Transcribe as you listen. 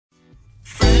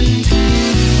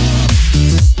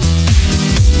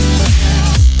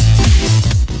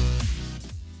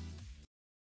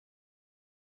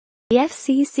The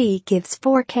FCC gives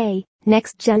 4K,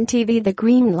 next-gen TV the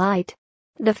green light.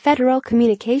 The Federal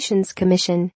Communications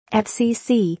Commission,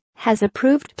 FCC, has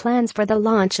approved plans for the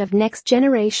launch of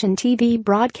next-generation TV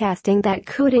broadcasting that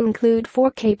could include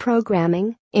 4K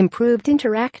programming, improved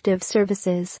interactive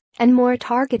services, and more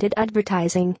targeted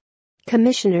advertising.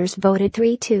 Commissioners voted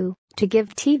 3-2 to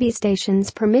give TV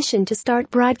stations permission to start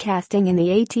broadcasting in the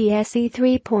ATSC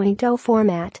 3.0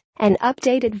 format, an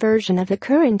updated version of the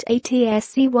current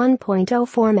ATSC 1.0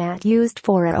 format used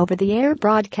for over-the-air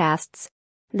broadcasts.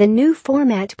 The new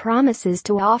format promises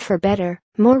to offer better,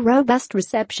 more robust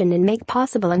reception and make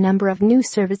possible a number of new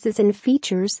services and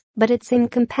features, but it's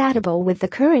incompatible with the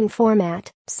current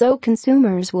format, so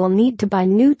consumers will need to buy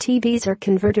new TVs or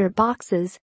converter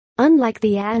boxes. Unlike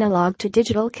the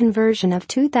analog-to-digital conversion of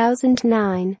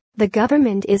 2009, the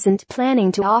government isn't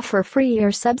planning to offer free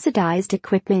or subsidized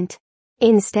equipment.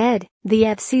 Instead, the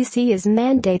FCC is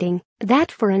mandating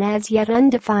that for an as-yet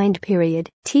undefined period,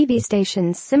 TV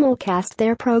stations simulcast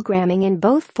their programming in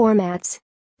both formats.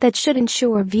 That should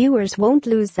ensure viewers won't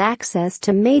lose access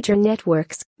to major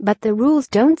networks, but the rules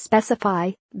don't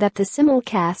specify that the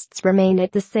simulcasts remain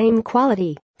at the same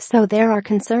quality, so there are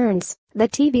concerns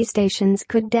that TV stations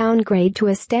could downgrade to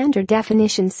a standard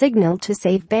definition signal to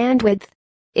save bandwidth.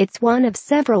 It's one of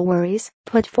several worries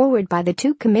put forward by the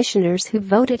two commissioners who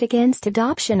voted against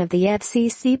adoption of the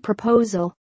FCC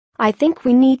proposal. "I think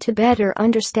we need to better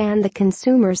understand the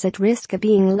consumers at risk of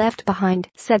being left behind,"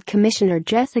 said Commissioner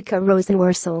Jessica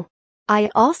Rosenworcel. "I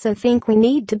also think we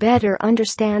need to better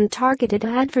understand targeted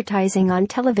advertising on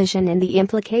television and the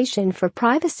implication for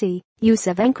privacy, use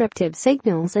of encrypted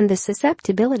signals and the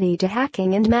susceptibility to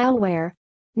hacking and malware."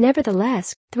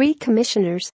 Nevertheless, 3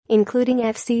 commissioners, including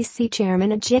FCC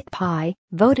Chairman Ajit Pai,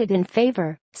 voted in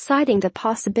favor, citing the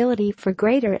possibility for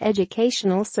greater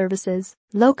educational services,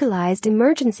 localized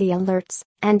emergency alerts,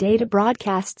 and data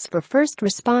broadcasts for first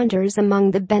responders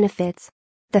among the benefits.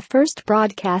 The first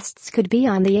broadcasts could be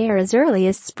on the air as early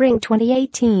as spring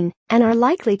 2018 and are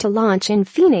likely to launch in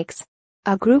Phoenix.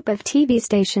 A group of TV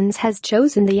stations has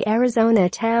chosen the Arizona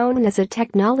town as a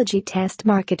technology test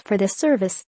market for the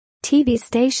service. TV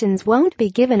stations won't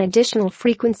be given additional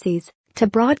frequencies to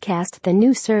broadcast the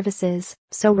new services,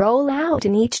 so rollout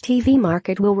in each TV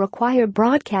market will require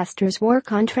broadcasters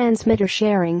work on transmitter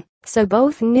sharing, so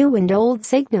both new and old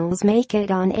signals make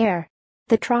it on air.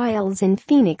 The trials in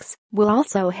Phoenix will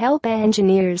also help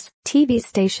engineers, TV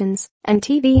stations, and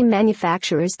TV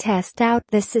manufacturers test out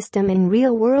the system in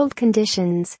real-world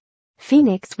conditions.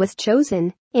 Phoenix was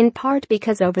chosen, in part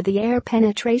because over-the-air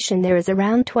penetration there is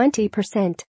around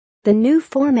 20%. The new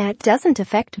format doesn't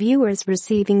affect viewers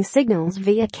receiving signals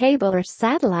via cable or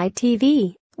satellite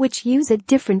TV, which use a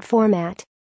different format.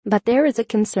 But there is a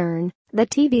concern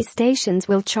that TV stations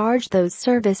will charge those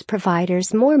service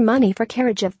providers more money for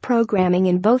carriage of programming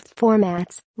in both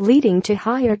formats, leading to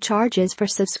higher charges for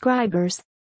subscribers.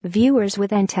 Viewers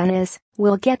with antennas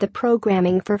will get the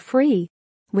programming for free.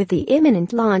 With the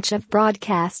imminent launch of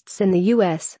broadcasts in the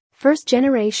U.S.,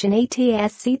 first-generation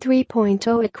ATSC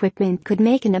 3.0 equipment could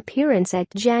make an appearance at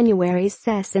January's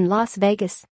CES in Las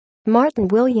Vegas. Martin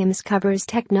Williams covers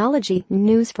technology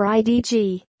news for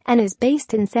IDG and is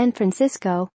based in San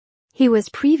Francisco. He was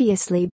previously